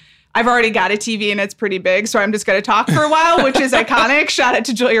like, I've already got a TV and it's pretty big, so I'm just going to talk for a while, which is iconic. Shout out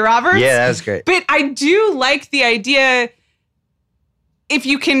to Julia Roberts. Yeah, that was great. But I do like the idea, if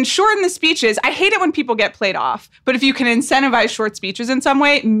you can shorten the speeches, I hate it when people get played off, but if you can incentivize short speeches in some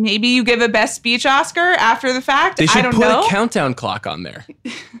way, maybe you give a best speech Oscar after the fact. They should I don't put know. A countdown clock on there.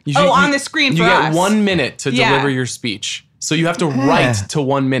 On the screen for us. You get 1 minute to deliver your speech. So you have to write to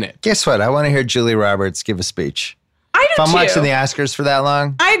 1 minute. Guess what? I want to hear Julia Roberts give a speech. I do if I'm too. watching the Oscars for that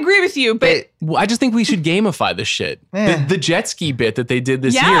long. I agree with you, but I just think we should gamify this shit. The jet ski bit that they did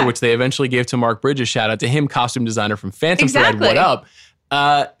this year, which they eventually gave to Mark Bridges, shout out to him, costume designer from Phantom Thread, what up?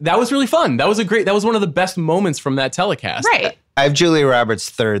 That was really fun. That was one of the best moments from that telecast. Right. I have Julia Roberts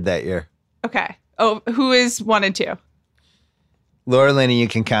third that year. Okay. Oh, who is 1 and 2? Laura Linney, You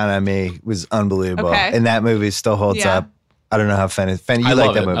Can Count on Me was unbelievable. Okay. And that movie still holds up. I don't know how Fenn, you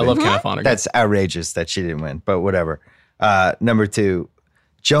like that movie. I love Kenneth Vonnegut. That's outrageous that she didn't win, but whatever. Number 2,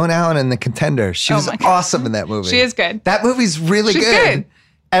 Joan Allen in The Contender. She was awesome in that movie. She is good. That movie's really She's good.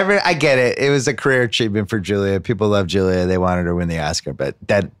 I get it. It was a career achievement for Julia. People love Julia. They wanted her to win the Oscar, but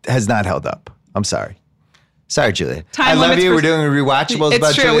that has not held up. I'm sorry. Sorry, Julia. I love you. We're doing rewatchables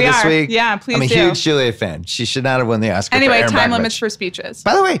about Julia this week. Yeah, please I'm a huge Julia fan. She should not have won the Oscar. Anyway, for Erin time Brockovich. limits for speeches.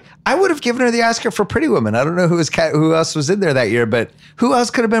 By the way, I would have given her the Oscar for Pretty Woman. I don't know who else was in there that year, but who else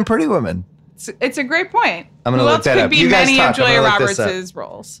could have been Pretty Woman? It's a great point. I'm going to look that up. Who else could be many of Julia Roberts'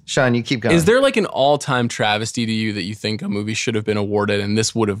 roles? Sean, you keep going. Is there like an all-time travesty to you that you think a movie should have been awarded and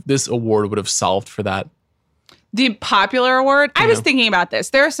this award would have solved for that? The popular award? I was thinking about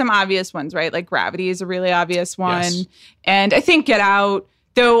this. There are some obvious ones, right? Like Gravity is a really obvious one. Yes. And I think Get Out,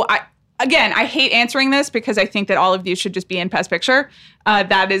 though I hate answering this because I think that all of these should just be in Best Picture.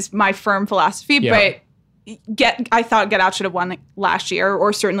 That is my firm philosophy. Yeah. But I thought Get Out should have won last year,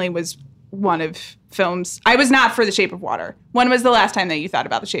 or certainly was one of films. I was not for The Shape of Water. When was the last time that you thought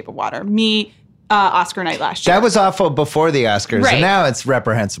about The Shape of Water? Me, Oscar night last year. That was awful before the Oscars, right. And now it's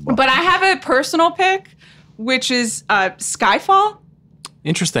reprehensible. But I have a personal pick, which is Skyfall.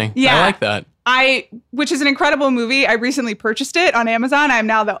 Interesting. Yeah. I like that. Which is an incredible movie. I recently purchased it on Amazon. I'm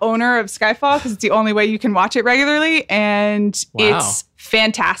now the owner of Skyfall because it's the only way you can watch it regularly. And it's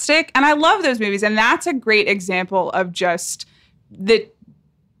fantastic. And I love those movies. And that's a great example of just the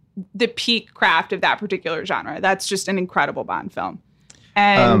peak craft of that particular genre. That's just an incredible Bond film.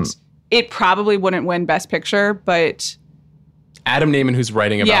 And it probably wouldn't win Best Picture, but Adam Naiman, who's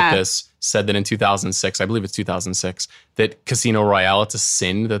writing about this, said that in 2006, I believe it's 2006, that Casino Royale, it's a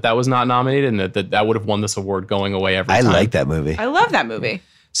sin that was not nominated and that would have won this award going away every time. I like that movie. I love that movie.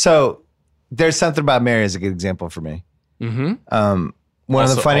 So There's Something About Mary is a good example for me. Mm-hmm. One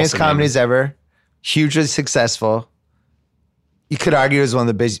of the funniest comedies ever, hugely successful. You could argue it was one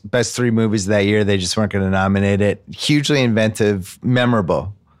of the best 3 movies of that year. They just weren't going to nominate it. Hugely inventive,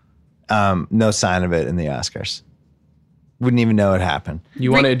 memorable. No sign of it in the Oscars. Wouldn't even know it happened.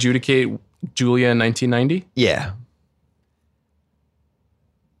 You want to adjudicate Julia in 1990? Yeah.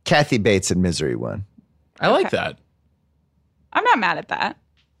 Kathy Bates in Misery won. I like that. I'm not mad at that.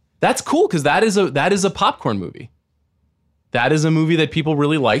 That's cool because that is a popcorn movie. That is a movie that people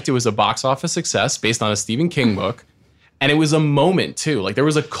really liked. It was a box office success based on a Stephen King book. And it was a moment too. Like there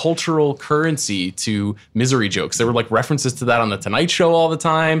was a cultural currency to Misery jokes. There were like references to that on the Tonight Show all the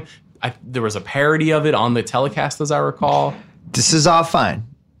time. There was a parody of it on the telecast, as I recall. This is all fine.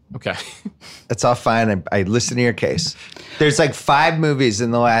 Okay. That's all fine. I listen to your case. There's like 5 movies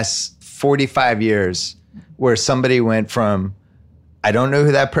in the last 45 years where somebody went from, I don't know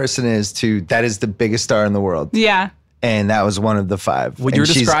who that person is, to that is the biggest star in the world. Yeah. And that was one of the 5. What and you're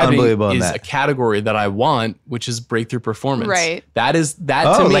she's describing unbelievable in is that. a category that I want, which is breakthrough performance. Right. That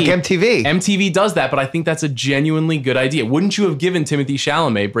Oh, to me. like MTV. MTV does that, but I think that's a genuinely good idea. Wouldn't you have given Timothée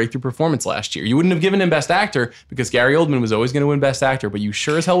Chalamet breakthrough performance last year? You wouldn't have given him Best Actor because Gary Oldman was always going to win Best Actor, but you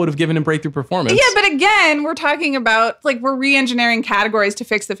sure as hell would have given him breakthrough performance. Yeah, but again, we're talking about like we're re-engineering categories to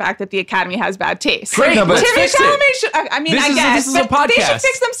fix the fact that the Academy has bad taste. Great, Like, let's Timothée fix it. Chalamet should, I mean, This I is- guess, this is a but they should podcast.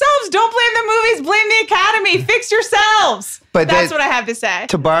 fix themselves. Don't blame the movies, blame the Academy. Fix yourselves. But That's that- what I have to say.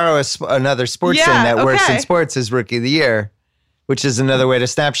 To borrow another sports Yeah, thing that works okay. in sports is Rookie of the Year, which is another way to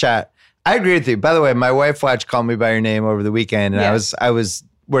snapshot. I agree with you. By the way, my wife watched Call Me by Your Name over the weekend, and Yeah. I was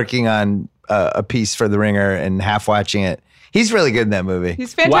working on a piece for The Ringer and half watching it. He's really good in that movie.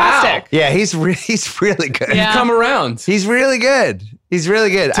 He's fantastic. Yeah, he's really good. Yeah. Come around. He's really good. He's really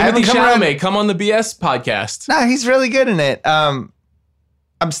good. I haven't Timothée come around- Chalamet, come on the BS podcast. No, he's really good in it.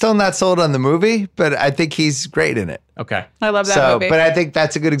 I'm still not sold on the movie, but I think he's great in it. Okay. I love that So, movie. but I think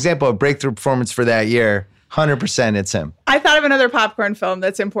that's a good example of breakthrough performance for that year. 100% it's him. I thought of another popcorn film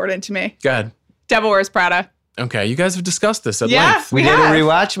that's important to me. Go ahead. Devil Wears Prada. Okay, you guys have discussed this at Yeah. length. We did have. a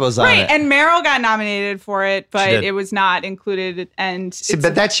rewatchables on Right, it. and Meryl got nominated for it, but did. it was not included. And See, it's-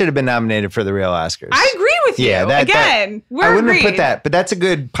 but that should have been nominated for the real Oscars. I agree with you. Yeah, Again, we're I wouldn't agreed. have put that, but that's a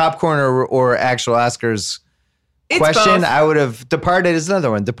good popcorn or actual Oscars It's question. both. I would have. Departed is another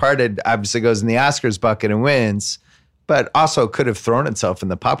one. Departed obviously goes in the Oscars bucket and wins, but also could have thrown itself in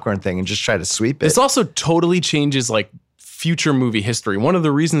the popcorn thing and just tried to sweep it. This also totally changes like future movie history. One of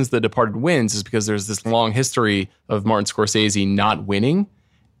the reasons The Departed wins is because there's this long history of Martin Scorsese not winning.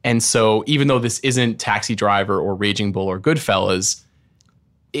 And so even though this isn't Taxi Driver or Raging Bull or Goodfellas,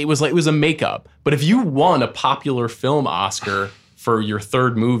 it was a makeup. But if you won a popular film Oscar for your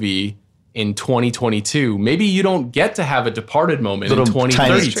third movie in 2022, maybe you don't get to have a Departed moment in Little tiny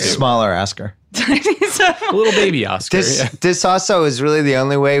 2032. smaller Oscar. A little baby Oscar. This yeah. this also is really the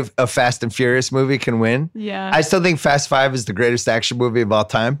only way a Fast and Furious movie can win. Yeah. I still think Fast 5 is the greatest action movie of all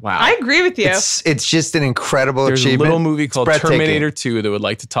time. Wow. I agree with you. It's just an incredible There's a achievement. little movie It's called breathtaking. Terminator 2 that would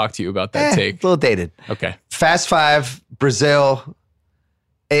like to talk to you about that A take. little dated. Okay. Fast 5, Brazil.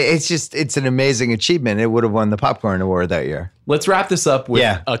 It's an amazing achievement. It would have won the Popcorn Award that year. Let's wrap this up with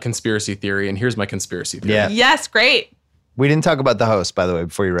Yeah. a conspiracy theory. And here's my conspiracy theory. Yeah. Yes, great. We didn't talk about the host, by the way,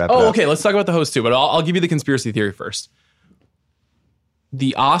 before you wrap it Oh, up. okay. Let's talk about the host too, but I'll give you the conspiracy theory first.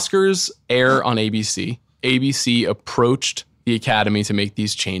 The Oscars air on ABC. ABC approached the Academy to make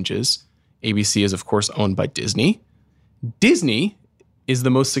these changes. ABC is, of course, owned by Disney. Disney is the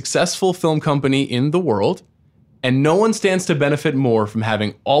most successful film company in the world, and no one stands to benefit more from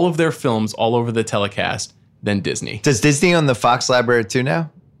having all of their films all over the telecast than Disney. Does Disney own the Fox Library too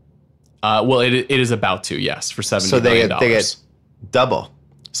now? Well, it is about to, yes, for $70 So they million. get double.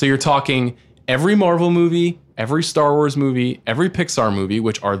 So you're talking every Marvel movie, every Star Wars movie, every Pixar movie,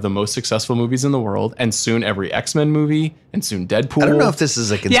 which are the most successful movies in the world, and soon every X-Men movie, and soon Deadpool. I don't know if this is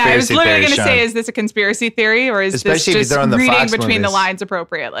a conspiracy Yeah, I was literally theory, going to Sean. say, is this a conspiracy theory or is Especially if this they're on just the reading Fox between the movies. lines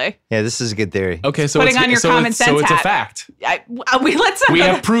appropriately? Yeah, this is a good theory. Okay, so Putting it's, on your so common it's, sense so it's a hat. fact. Let's We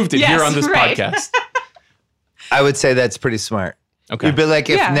have proved it Yes, here on this right. podcast. I would say that's pretty smart. Okay. It'd be like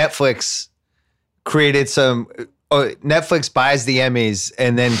if Yeah. Netflix created some. Netflix buys the Emmys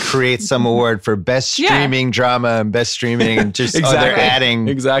and then creates some award for best Yeah. streaming drama and best streaming and just they're Exactly. adding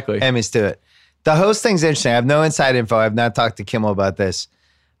Exactly. Emmys to it. The host thing's interesting. I have no inside info. I've not talked to Kimmel about this.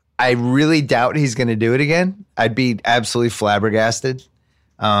 I really doubt he's going to do it again. I'd be absolutely flabbergasted.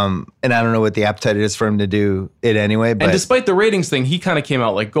 And I don't know what the appetite is for him to do it anyway. But And despite the ratings thing, he kind of came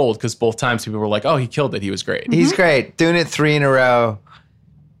out like gold because both times people were like, oh, he killed it. He was great. he's great. Doing it 3 in a row.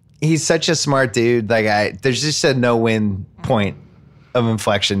 He's such a smart dude. There's just a no-win point of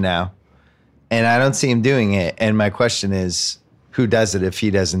inflection now. And I don't see him doing it. And my question is, who does it if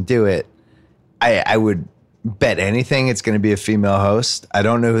he doesn't do it? I would bet anything it's going to be a female host. I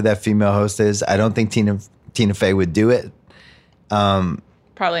don't know who that female host is. I don't think Tina Fey would do it.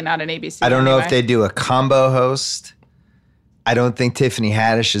 Probably not an ABC. I don't know if anyway. they do a combo host. I don't think Tiffany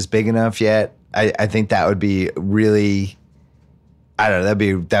Haddish is big enough yet. I think that would be really, I don't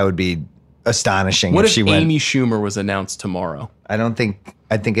know, that would be astonishing What if if she went. Amy Schumer was announced tomorrow? I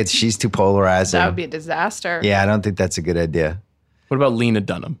think she's too polarizing. That would be a disaster. Yeah, I don't think that's a good idea. What about Lena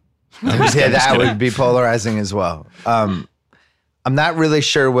Dunham? Yeah, that would be polarizing as well. I'm not really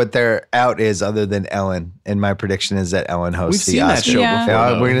sure what their out is other than Ellen, and my prediction is that Ellen hosts We've the seen that Oscars. show Yeah. before. Yeah,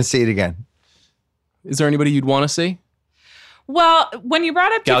 though. we're going to see it again. Is there anybody you'd want to see? Well, when you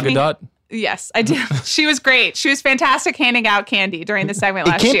brought up Gal Tiffany, Gadot. yes, I did. She was great. She was fantastic handing out candy during the segment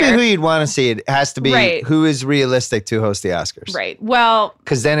last year. It can't be who you'd want to see. It has to be Right. who is realistic to host the Oscars. Right. Well,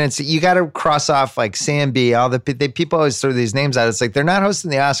 Because then you got to cross off like Sam B. All the people always throw these names out. It's like they're not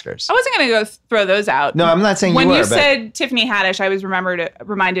hosting the Oscars. I wasn't going to go throw those out. No, I'm not saying when you were. you but said Tiffany Haddish, I was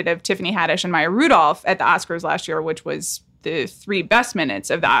reminded of Tiffany Haddish and Maya Rudolph at the Oscars last year, which was the 3 best minutes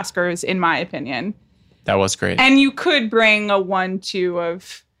of the Oscars, in my opinion. That was great. And you could bring a 1-2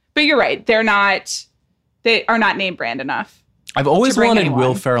 of, but you're right. They are not name brand enough. I've always bring wanted anyone.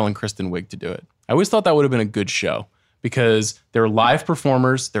 Will Ferrell and Kristen Wiig to do it. I always thought that would have been a good show because they're live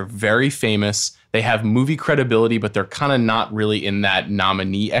performers. They're very famous. They have movie credibility, but they're kind of not really in that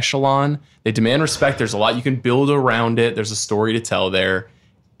nominee echelon. They demand respect. There's a lot you can build around it. There's a story to tell there.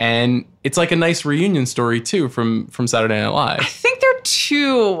 And it's like a nice reunion story, too, from Saturday Night Live. I think they're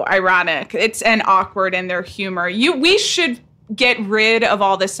too ironic. And awkward in their humor. We should get rid of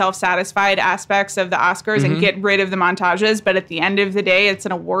all the self-satisfied aspects of the Oscars and get rid of the montages. But at the end of the day, it's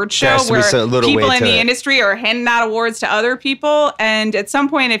an award show has to be where a little people weight in to the it. industry are handing out awards to other people. And at some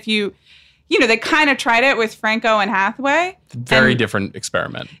point, if they kind of tried it with Franco and Hathaway. Very different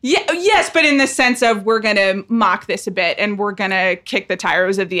experiment. Yeah, yes, but in the sense of we're going to mock this a bit and we're going to kick the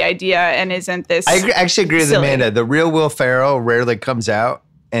tires of the idea and isn't this actually agree with silly. Amanda. The real Will Ferrell rarely comes out.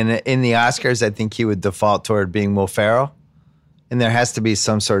 And in the Oscars, I think he would default toward being Will Ferrell. And there has to be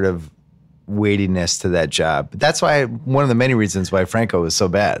some sort of weightiness to that job. But that's why one of the many reasons why Franco was so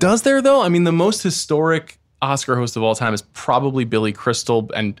bad. Does there, though? I mean, the most historic Oscar host of all time is probably Billy Crystal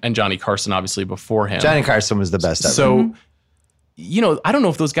and Johnny Carson, obviously, before him. Johnny Carson was the best ever. So, I don't know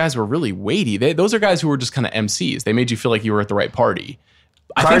if those guys were really weighty. Those are guys who were just kind of MCs. They made you feel like you were at the right party.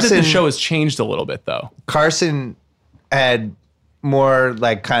 I think that the show has changed a little bit, though. Carson had more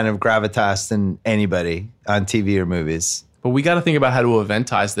like kind of gravitas than anybody on TV or movies. But we got to think about how to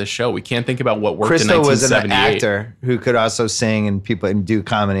eventize this show. We can't think about what worked Crystal in was an 1978. actor who could also sing and do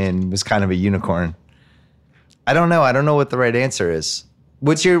comedy and was kind of a unicorn. I don't know. I don't know what the right answer is.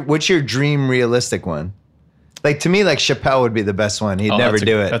 What's your dream realistic one? Like to me, like Chappelle would be the best one. He'd never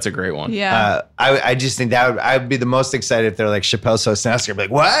do it. That's a great one. Yeah. I just think I'd be the most excited if they're like Chappelle's hosting Oscar. I'd be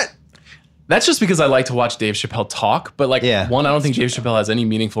like, what? That's just because I like to watch Dave Chappelle talk. But one, I don't think Dave Chappelle has any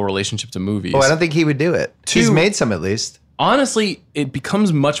meaningful relationship to movies. Oh, I don't think he would do it. He's Two- made some at least. Honestly, it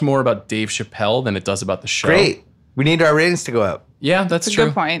becomes much more about Dave Chappelle than it does about the show. Great. We need our ratings to go up. Yeah, that's That's a true.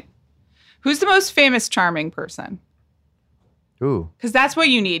 good point. Who's the most famous charming person? Ooh. Because that's what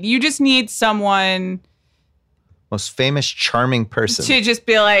you need. You just need someone Most famous charming person. to just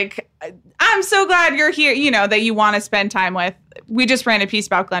be like, I'm so glad you're here, that you want to spend time with. We just ran a piece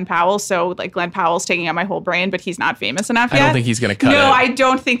about Glenn Powell, so like Glenn Powell's taking out my whole brain, but he's not famous enough yet. I don't think he's going to cut it. No, I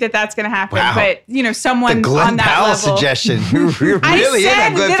don't think that's going to happen. Wow. But someone The Glenn on that Powell level. suggestion. You're I really in said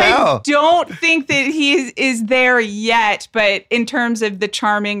on Glenn that Powell. I don't think that he is there yet, but in terms of the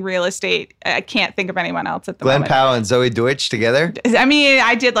charming real estate, I can't think of anyone else at the Glenn moment. Powell and Zoe Deutsch together? I mean,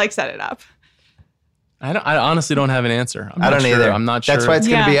 I did set it up. I honestly don't have an answer. I don't sure. either. I'm not sure. That's why it's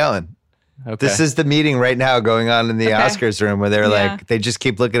going to be Yeah. Ellen. Okay. This is the meeting right now going on in the Oscars room where they're Yeah. like, they just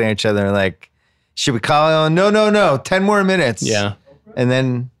keep looking at each other and like, should we call Ellen? No. 10 more minutes. Yeah. And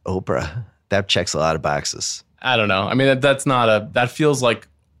then Oprah. That checks a lot of boxes. I don't know. I mean, that feels like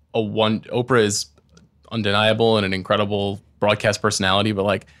Oprah is undeniable and an incredible broadcast personality,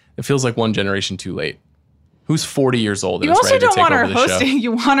 but it feels like one generation too late. Who's 40 years old and You is also ready to don't take want over her the show? hosting.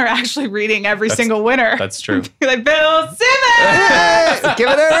 You want her actually reading every single winner. That's true. Be like, Bill Simmons! Hey, give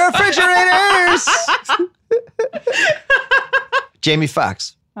it to refrigerators. Jamie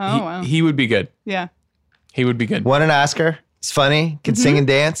Foxx Oh, wow. He would be good. Yeah. He would be good. won an Oscar. He's funny, can sing and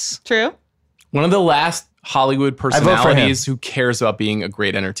dance. True. One of the last Hollywood vote for him. personalities who cares about being a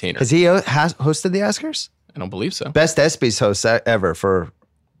great entertainer. Has he hosted the Oscars? I don't believe so. Best ESPYs host ever for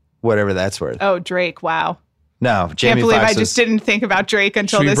whatever that's worth. Oh, Drake. Wow. No, Can't Jamie believe Foxx I just didn't think about Drake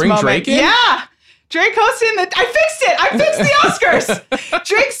until Should we this bring moment. Drake in? Yeah. Drake hosting I fixed it. I fixed the Oscars.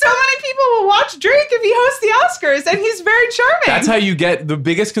 Drake, so many people will watch Drake if he hosts the Oscars, and he's very charming. That's how you get the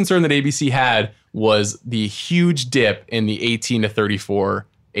biggest concern that ABC had was the huge dip in the 18 to 34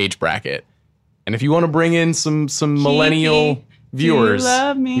 age bracket. And if you want to bring in some millennial viewers,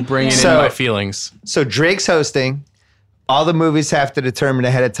 love me? you bring in So- my feelings. So Drake's hosting. All the movies have to determine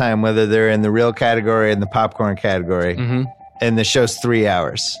ahead of time whether they're in the real category and the popcorn category. Mm-hmm. And the show's 3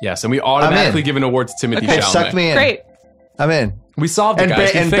 hours. Yes, and we automatically in. give an award to Timothy They've Chalamet. sucked me in. Great. I'm in. We solved it, guys. We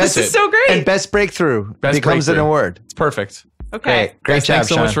fixed best, it. This is so great. And best breakthrough Best becomes an breakthrough. award. It's perfect. Okay. Great Guys, job, thanks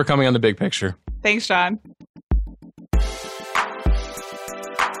so Sean. much for coming on The Big Picture. Thanks, John.